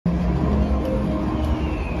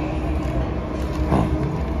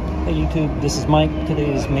YouTube, this is Mike.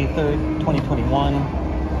 Today is May 3rd, 2021.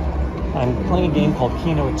 I'm playing a game called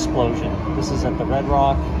Keno Explosion. This is at the Red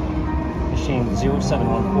Rock, machine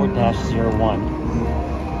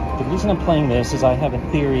 0714-01. The reason I'm playing this is I have a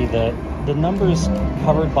theory that the numbers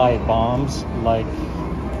covered by bombs, like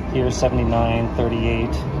here 79, 38,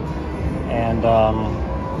 and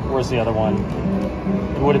where's the other one?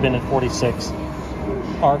 It would have been at 46,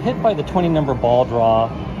 are hit by the 20 number ball draw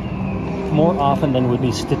more often than would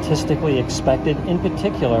be statistically expected. In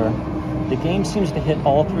particular, the game seems to hit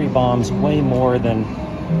all three bombs way more than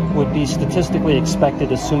would be statistically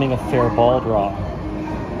expected, assuming a fair ball draw.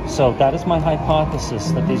 So that is my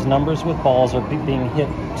hypothesis, that these numbers with balls are being hit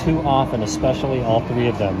too often, especially all three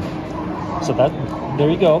of them. So there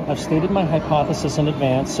you go. I've stated my hypothesis in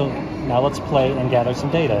advance, so now let's play and gather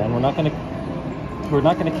some data. And we're not going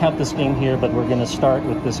to count this game here, but we're going to start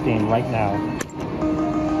with this game right now.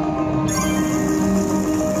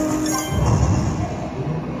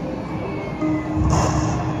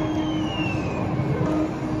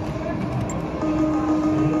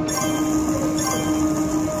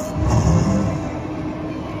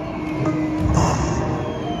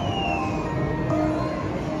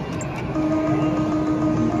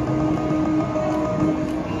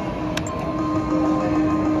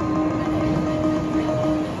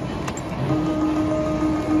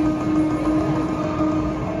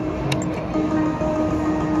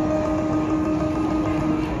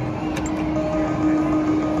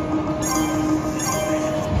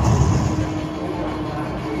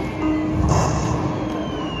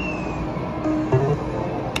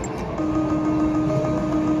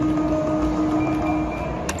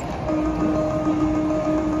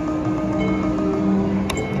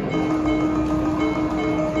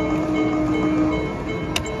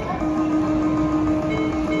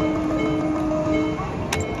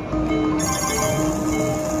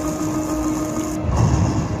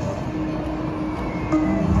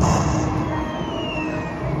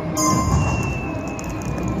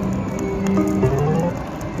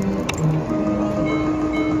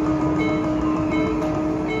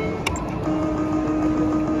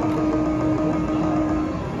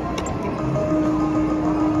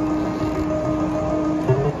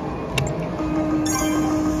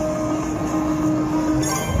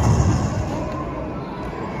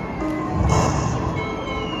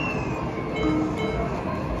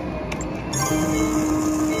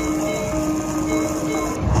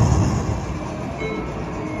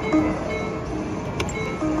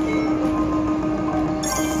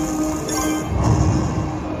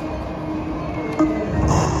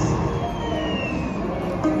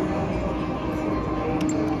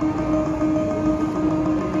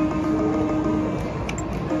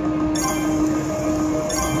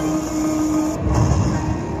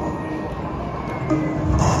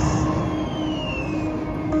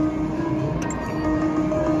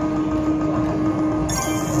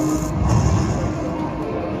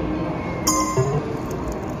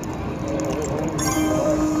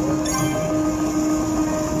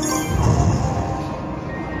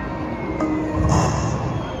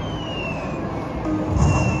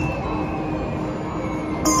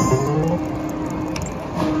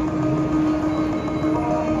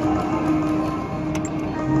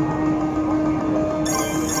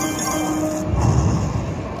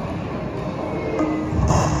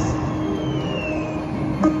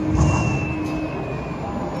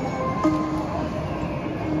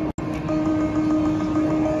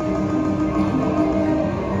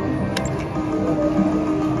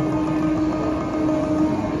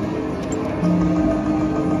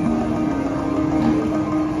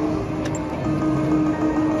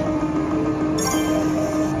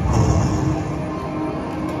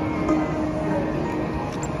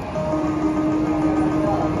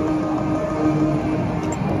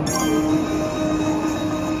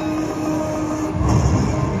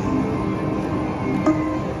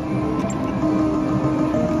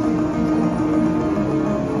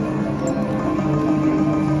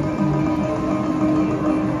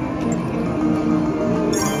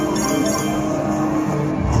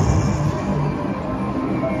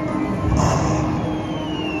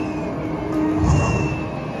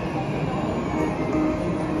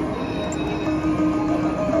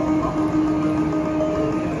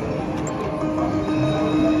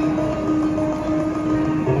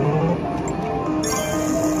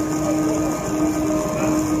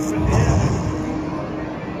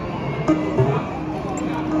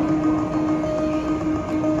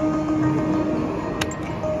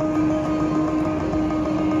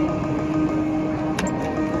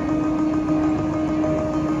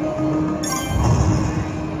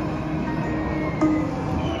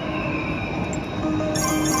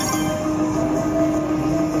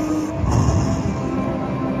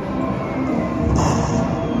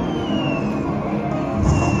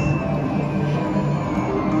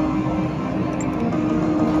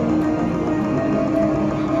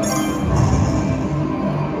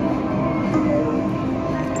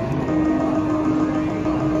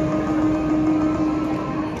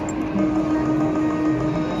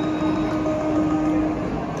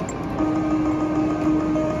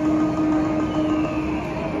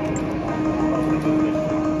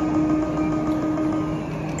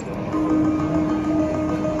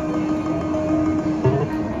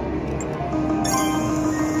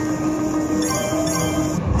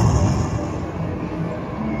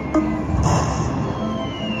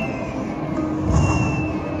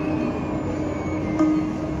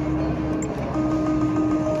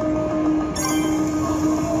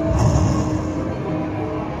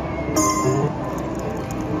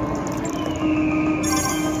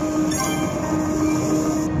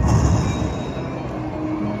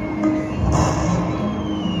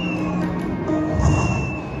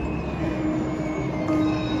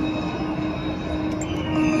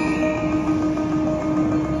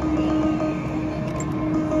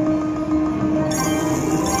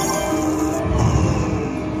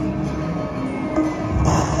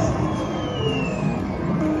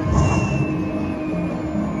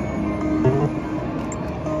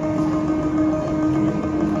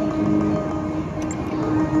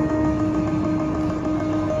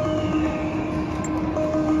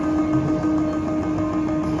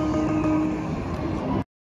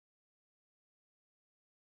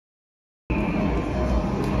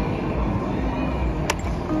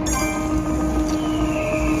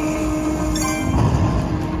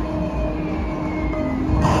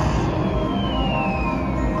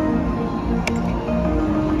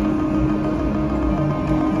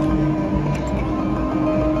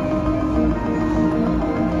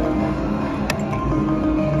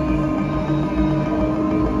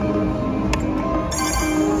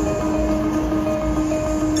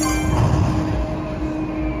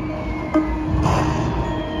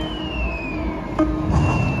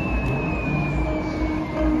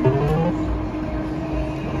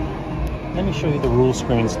 dual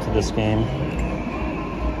screens to this game.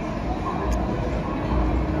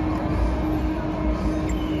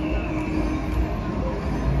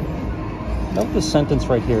 Note the sentence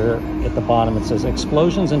right here at the bottom. It says,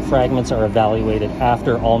 explosions and fragments are evaluated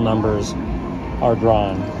after all numbers are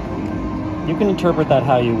drawn. You can interpret that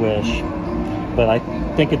how you wish, but I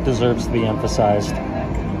think it deserves to be emphasized.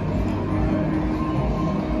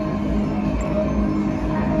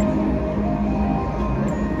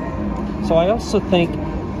 So I also think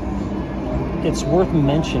it's worth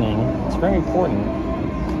mentioning, it's very important,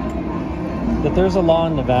 that there's a law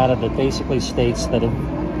in Nevada that basically states that a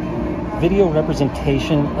video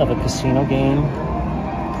representation of a casino game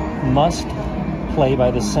must play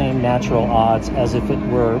by the same natural odds as if it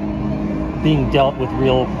were being dealt with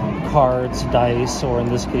real cards, dice, or in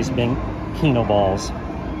this case being Keno balls.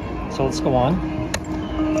 So let's go on.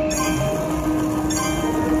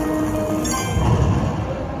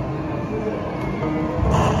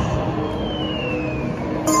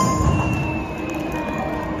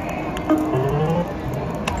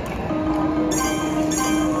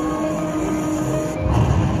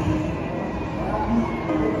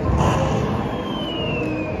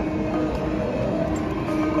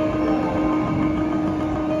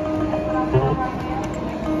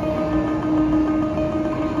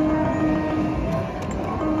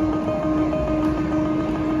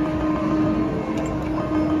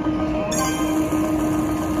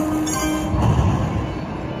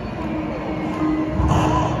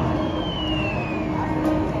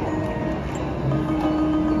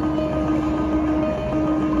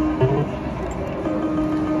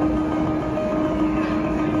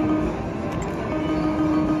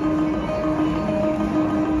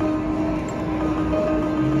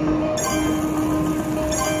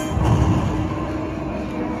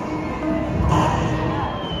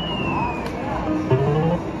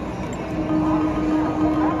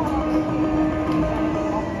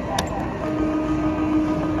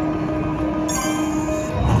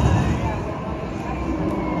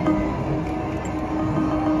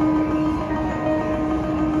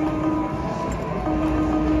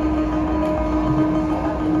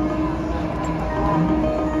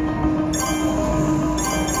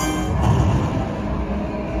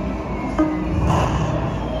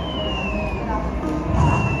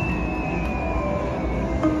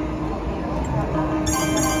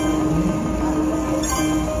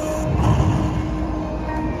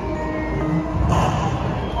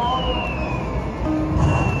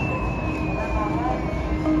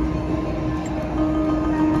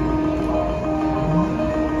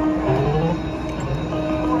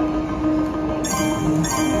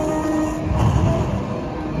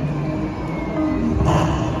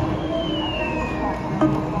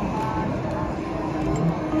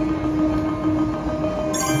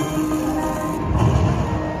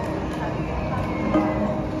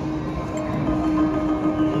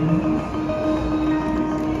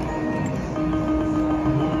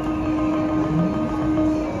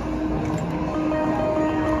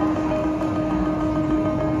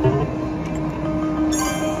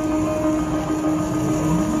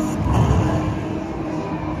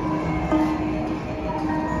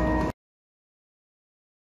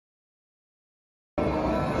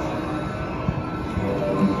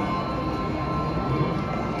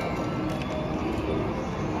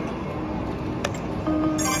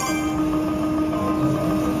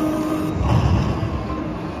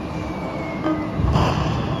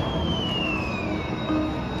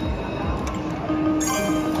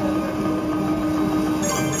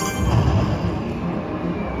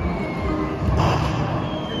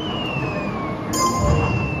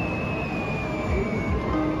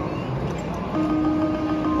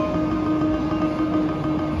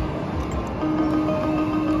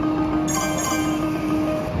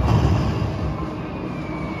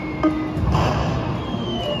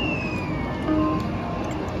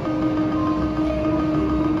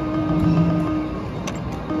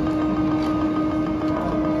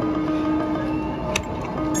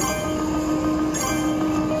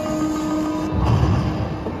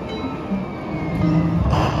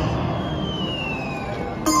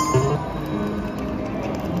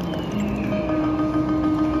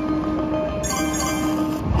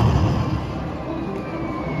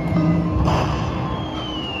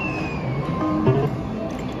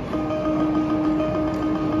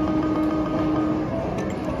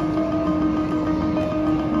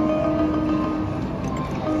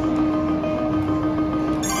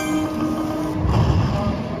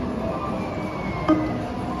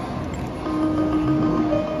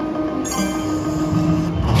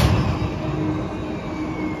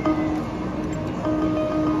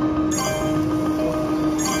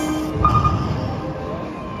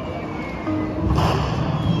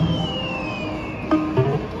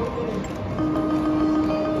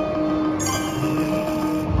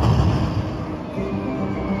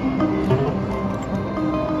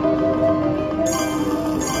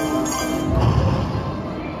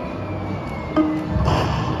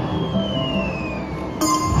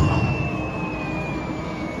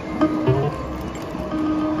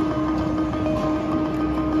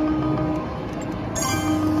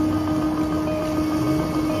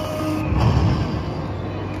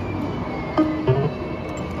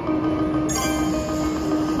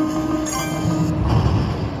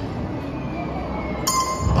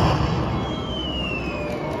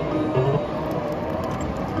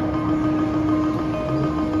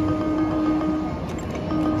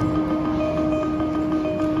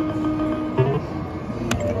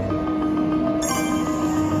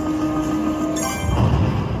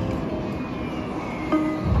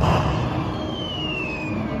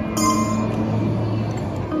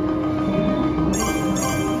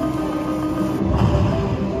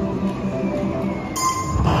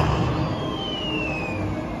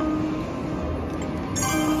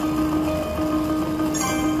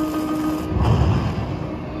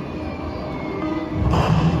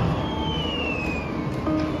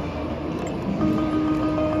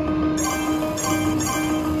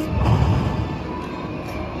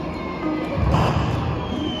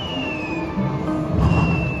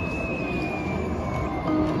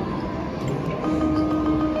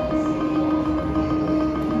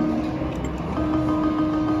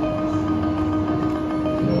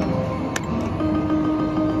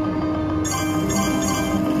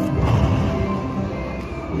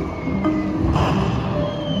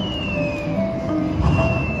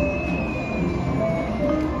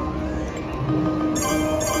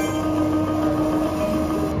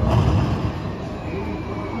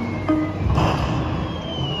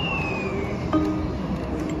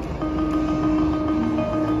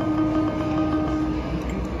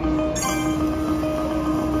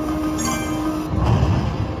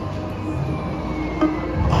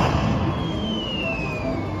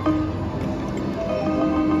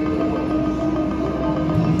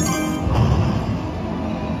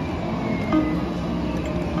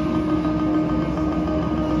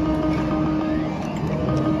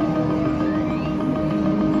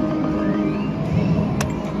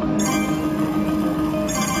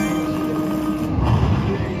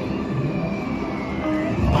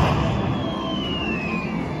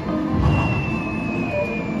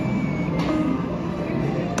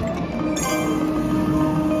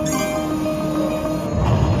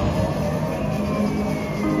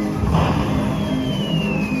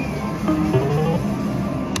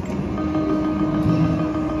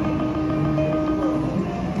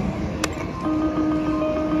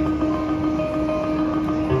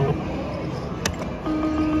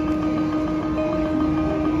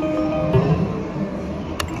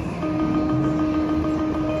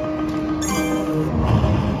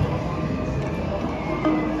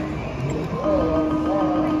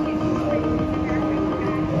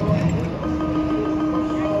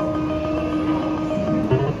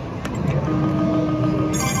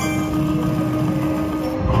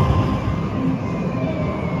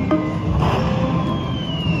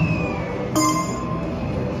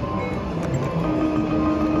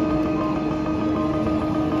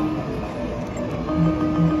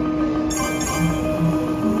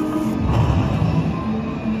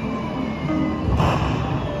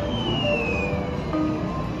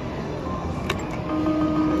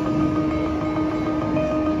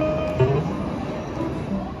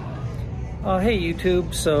 hey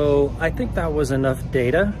YouTube, so I think that was enough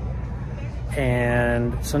data,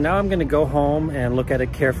 and so now I'm going to go home and look at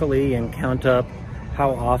it carefully and count up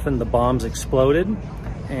how often the bombs exploded,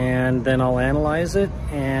 and then I'll analyze it,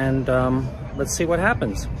 and let's see what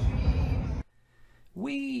happens.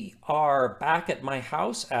 We are back at my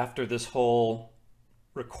house after this whole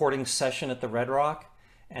recording session at the Red Rock,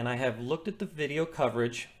 and I have looked at the video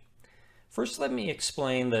coverage. First, let me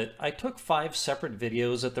explain that I took 5 separate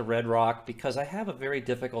videos at the Red Rock because I have a very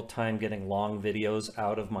difficult time getting long videos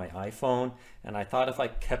out of my iPhone, and I thought if I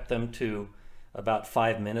kept them to about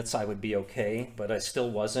 5 minutes I would be okay, but I still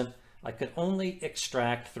wasn't. I could only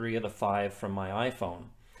extract 3 of the 5 from my iPhone,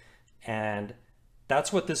 and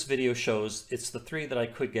that's what this video shows. It's the 3 that I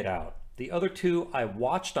could get out. The other 2 I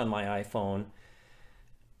watched on my iPhone,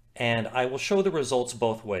 and I will show the results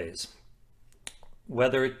both ways,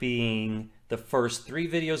 whether it being the first 3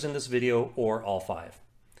 videos in this video or all 5.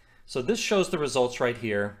 So this shows the results right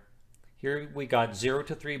here. Here we got 0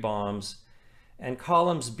 to 3 bombs, and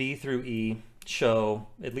columns B through E show,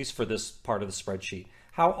 at least for this part of the spreadsheet,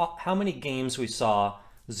 how many games we saw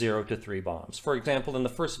 0 to 3 bombs. For example, in the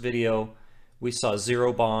first video, we saw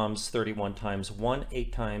 0 bombs 31 times, 1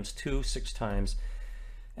 8 times, 2 6 times,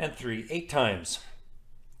 and 3 8 times.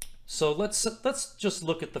 So let's just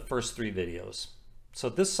look at the first 3 videos. So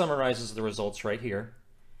this summarizes the results right here.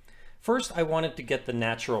 First, I wanted to get the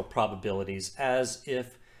natural probabilities as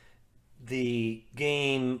if the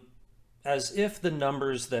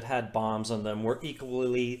numbers that had bombs on them were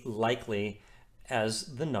equally likely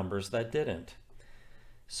as the numbers that didn't.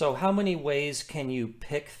 So how many ways can you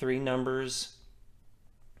pick 3 numbers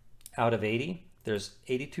out of 80? There's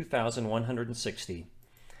 82,160.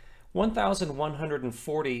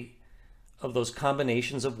 1,140 of those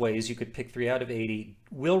combinations of ways you could pick 3 out of 80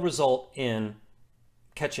 will result in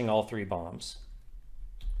catching all 3 bombs.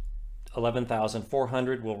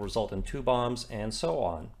 11,400 will result in 2 bombs, and so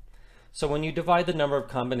on. So when you divide the number of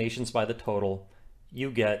combinations by the total, you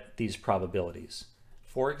get these probabilities.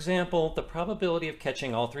 For example, the probability of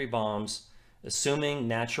catching all 3 bombs, assuming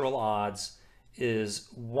natural odds, is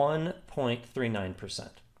 1.39%.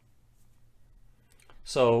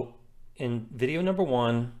 So in video number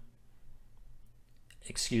 1,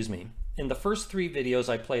 in the first 3 videos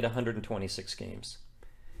I played 126 games.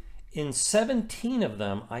 In 17 of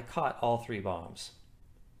them I caught all 3 bombs.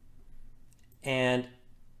 And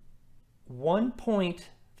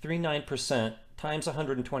 1.39% times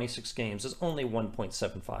 126 games is only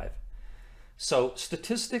 1.75. So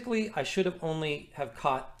statistically I should have only have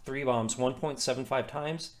caught 3 bombs 1.75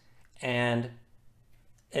 times, and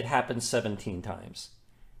it happened 17 times.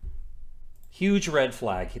 Huge red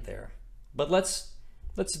flag there. But let's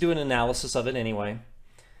do an analysis of it anyway.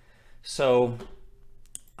 So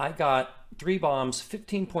I got 3 bombs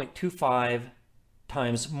 15.25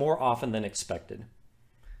 times more often than expected.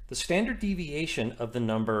 The standard deviation of the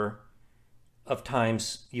number of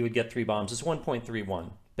times you would get 3 bombs is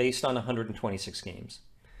 1.31 based on 126 games.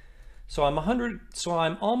 So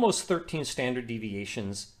I'm almost 13 standard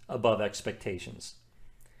deviations above expectations.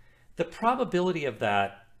 The probability of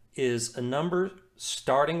that is a number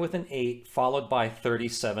starting with an 8 followed by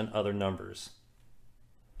 37 other numbers.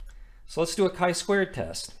 So let's do a chi-squared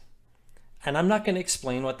test. And I'm not going to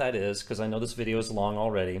explain what that is because I know this video is long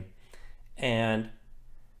already. And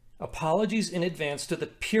apologies in advance to the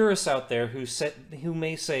purists out there who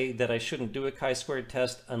may say that I shouldn't do a chi-squared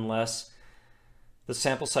test unless the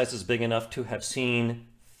sample size is big enough to have seen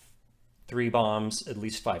 3 bombs at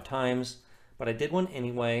least 5 times. But I did one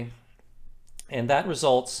anyway, and that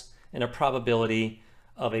results in a probability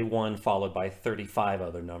of a 1 followed by 35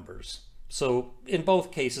 other numbers. So in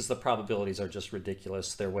both cases, the probabilities are just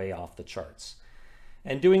ridiculous. They're way off the charts.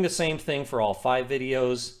 And doing the same thing for all 5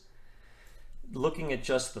 videos, looking at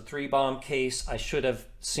just the 3 bomb case, I should have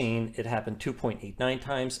seen it happen 2.89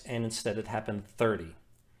 times, and instead it happened 30.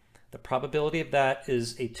 The probability of that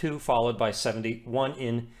is a 2 followed by 71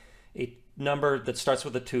 in a number that starts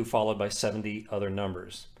with a 2 followed by 70 other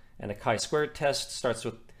numbers. And a chi-squared test starts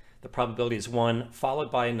with the probability is 1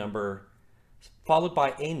 followed by a number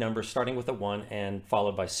starting with a 1 and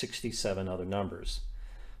followed by 67 other numbers.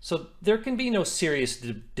 So there can be no serious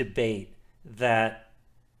debate that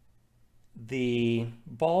the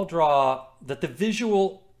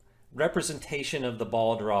visual representation of the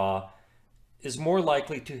ball draw is more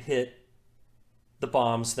likely to hit the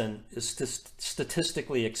bombs than is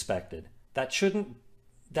statistically expected.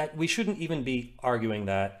 We shouldn't even be arguing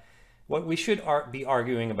that. What we should be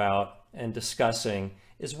arguing about and discussing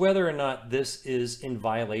is whether or not this is in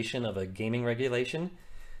violation of a gaming regulation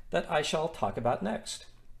that I shall talk about next.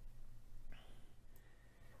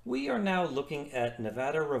 We are now looking at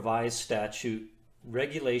Nevada Revised Statute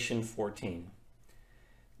Regulation 14.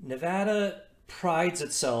 Nevada prides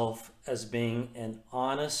itself as being an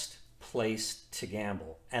honest place to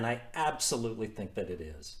gamble, and I absolutely think that it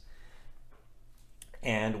is.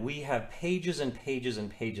 And we have pages and pages and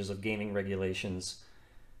pages of gaming regulations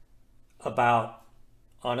about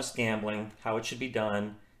honest gambling, how it should be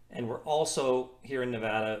done, and we're also here in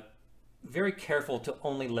Nevada very careful to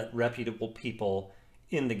only let reputable people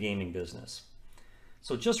in the gaming business.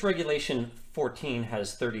 So just Regulation 14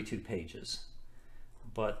 has 32 pages,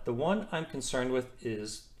 but the one I'm concerned with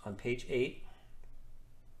is on page 8.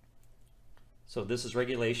 So this is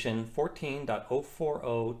Regulation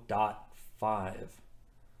 14.040.5.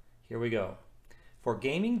 Here we go. For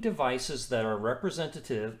gaming devices that are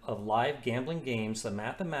representative of live gambling games, the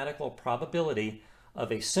mathematical probability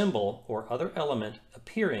of a symbol or other element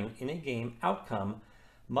appearing in a game outcome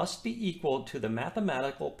must be equal to the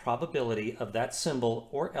mathematical probability of that symbol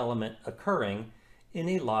or element occurring in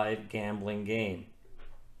a live gambling game.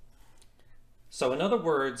 So in other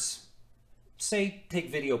words, say take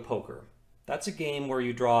video poker. That's a game where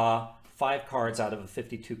you draw 5 cards out of a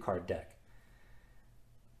 52 card deck.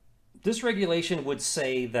 This regulation would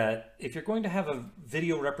say that if you're going to have a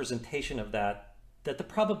video representation of that, that the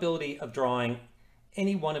probability of drawing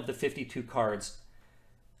any one of the 52 cards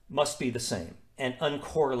must be the same and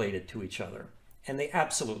uncorrelated to each other. And they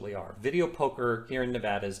absolutely are. Video poker here in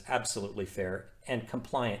Nevada is absolutely fair and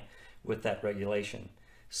compliant with that regulation.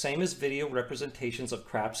 Same as video representations of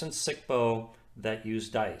craps and sick bow that use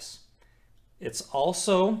dice. It's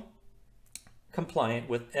also compliant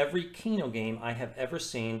with every Keno game I have ever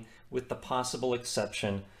seen, with the possible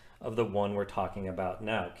exception of the one we're talking about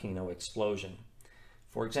now, Keno Explosion.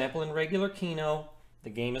 For example, in regular Keno, the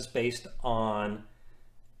game is based on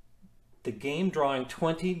the game drawing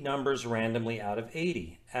 20 numbers randomly out of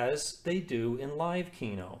 80, as they do in live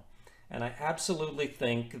Keno. And I absolutely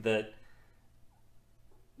think that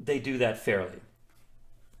they do that fairly.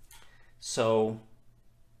 So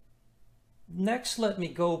next, let me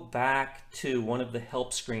go back to one of the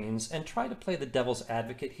help screens and try to play the devil's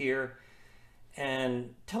advocate here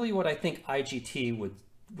and tell you what I think IGT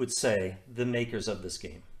would say, the makers of this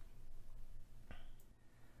game.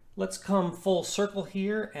 Let's come full circle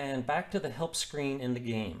here and back to the help screen in the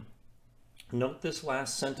game. Note this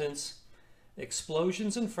last sentence: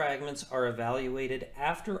 explosions and fragments are evaluated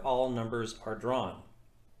after all numbers are drawn.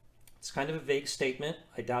 It's kind of a vague statement.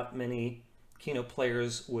 I doubt many Keno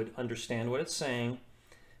players would understand what it's saying,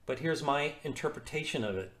 but here's my interpretation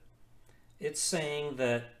of it. It's saying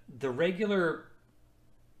that the regular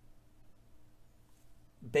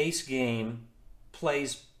base game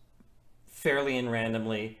plays fairly and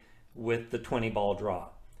randomly with the 20 ball draw,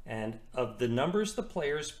 and of the numbers the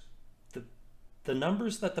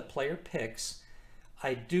numbers that the player picks,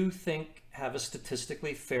 I do think have a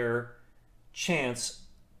statistically fair chance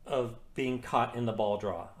of being caught in the ball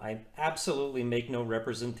draw. I absolutely make no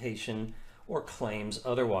representation or claims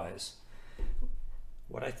otherwise.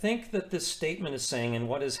 What I think that this statement is saying, and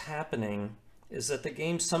what is happening, is that the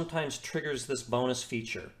game sometimes triggers this bonus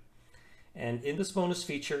feature. And in this bonus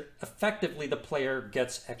feature, effectively the player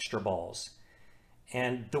gets extra balls.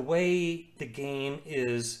 And the way the game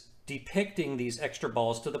is depicting these extra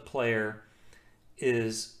balls to the player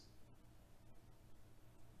is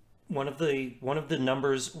one of the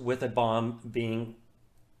numbers with a bomb being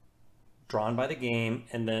drawn by the game,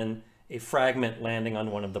 and then a fragment landing on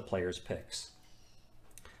one of the player's picks.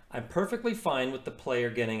 I'm perfectly fine with the player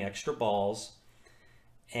getting extra balls,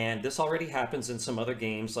 and this already happens in some other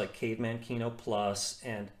games like Caveman Keno Plus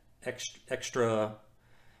and extra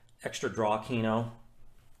draw Keno.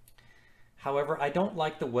 However, I don't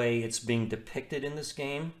like the way it's being depicted in this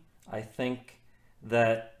game. I think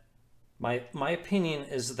that my opinion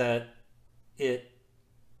is that it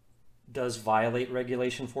does violate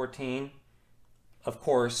Regulation 14. Of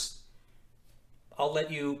course, I'll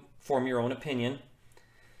let you form your own opinion.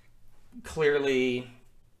 Clearly,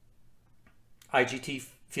 IGT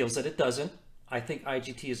feels that it doesn't. I think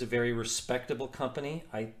IGT is a very respectable company.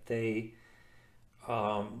 They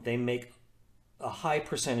make a high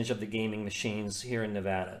percentage of the gaming machines here in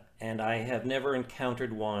Nevada, and I have never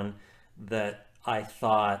encountered one that I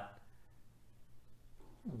thought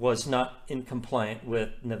was not in compliant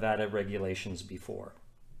with Nevada regulations before.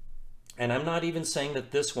 And I'm not even saying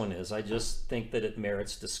that this one is. I just think that it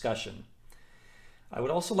merits discussion. I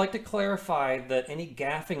would also like to clarify that any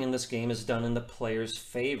gaffing in this game is done in the player's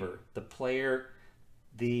favor. The player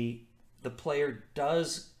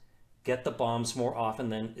does get the bombs more often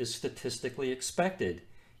than is statistically expected.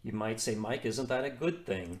 You might say, Mike, isn't that a good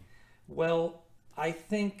thing? Well, I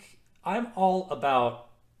think I'm all about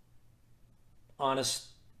honest,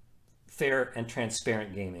 fair, and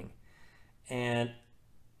transparent gaming, and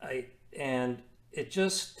I and it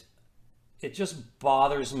just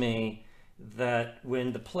bothers me that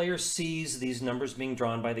when the player sees these numbers being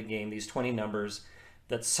drawn by the game, these 20 numbers,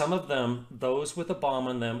 that some of them, those with a bomb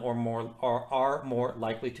on them, are more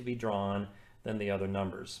likely to be drawn than the other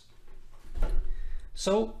numbers.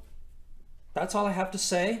 So that's all I have to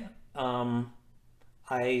say.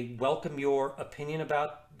 I welcome your opinion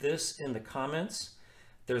about this in the comments.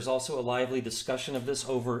 There's also a lively discussion of this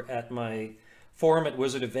over at my forum at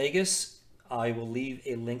Wizard of Vegas. I will leave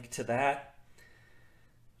a link to that.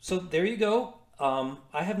 So there you go.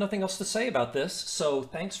 I have nothing else to say about this. So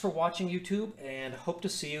thanks for watching, YouTube, and hope to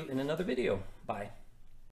see you in another video. Bye.